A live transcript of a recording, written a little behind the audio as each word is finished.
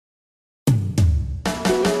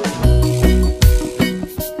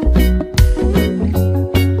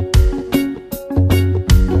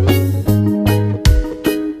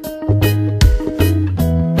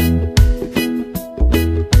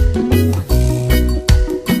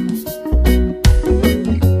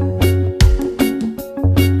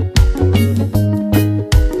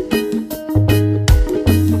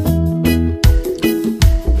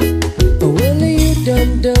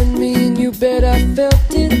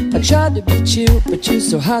tried to be chill, but you're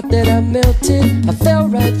so hot that I melted. I fell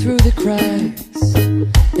right through the cracks,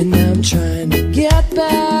 and now I'm trying to get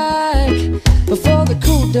back. Before the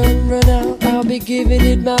cool done run out, I'll be giving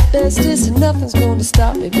it my bestest, and nothing's gonna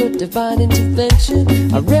stop me but divine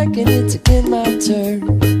intervention. I reckon it's again my turn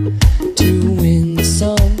to win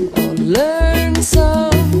some or learn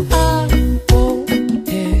some. I won't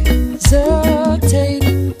hesitate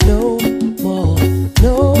no more,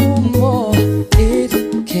 no more. It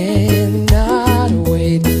cannot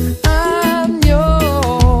wait. I'm yours.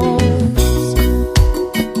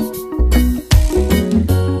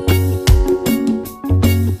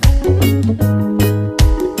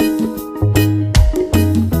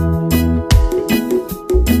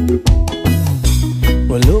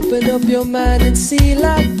 Well, open up your mind and see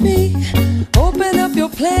like me. Open up your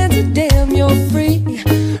plans and damn, you're free.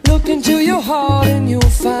 Look into your heart and you'll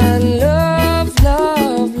find love,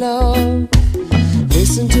 love, love.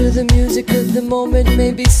 Listen to the music of the moment,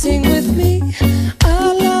 maybe sing with me.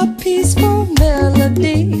 I love peaceful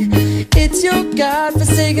melody. It's your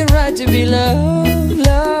God-forsaken right to be loved,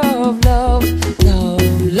 love, love,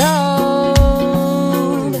 love,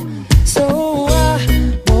 love. So I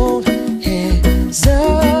won't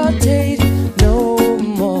hesitate no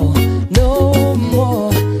more, no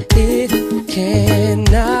more. It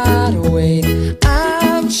cannot wait.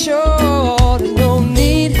 I'm sure there's no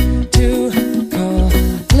need to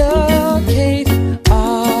complicate.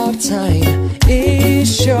 Our time is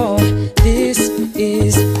short. This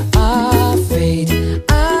is our fate.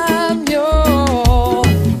 I'm yours.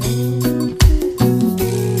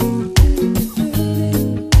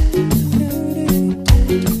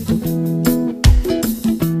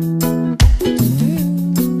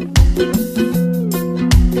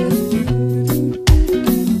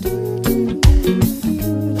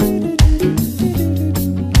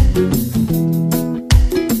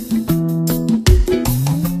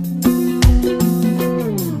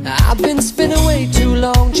 I've been spinning way too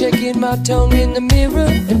long, checking my tongue in the mirror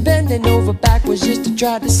and bending over backwards just to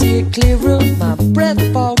try to see it clearer. My breath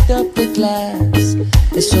fogged up the glass,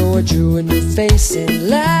 and so I drew a new face and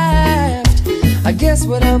laughed. I guess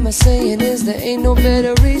what I'm saying is there ain't no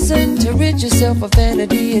better reason to rid yourself of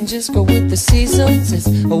vanity and just go with the seasons. It's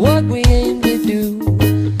what we aim to do.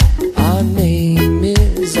 Our name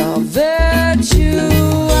is our virtue.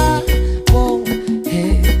 I won't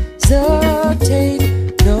hesitate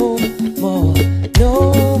no more,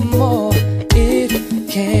 no more. It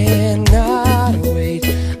cannot wait.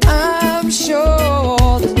 I'm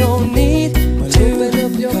sure there's no need to open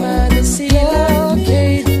up your mind and see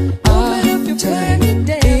locate. Open up your plan and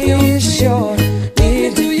damn, is short.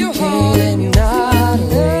 It cannot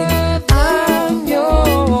wait. I'm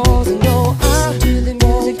yours. No, I'm to the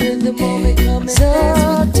music in the moment coming.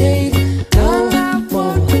 Hesitate no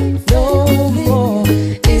more, no more.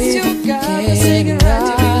 It's your God-forsaken right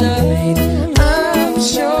to be loved. I'm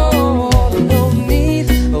sure there's no need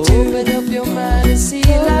to open up your mind and see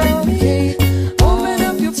like me. Open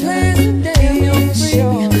up your plans and damn, you're free.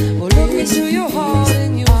 Well, look into your heart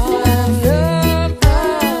and you'll find love.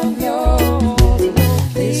 I'm yours.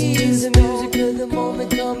 Listen to the music of the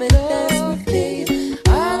moment, come and dance with me. I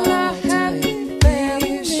love happy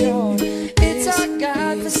family, sure. It's our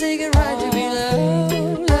God-forsaken right to be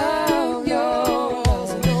loved. I'm yours.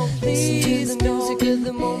 Listen to the music of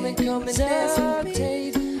the moment, come and dance with me.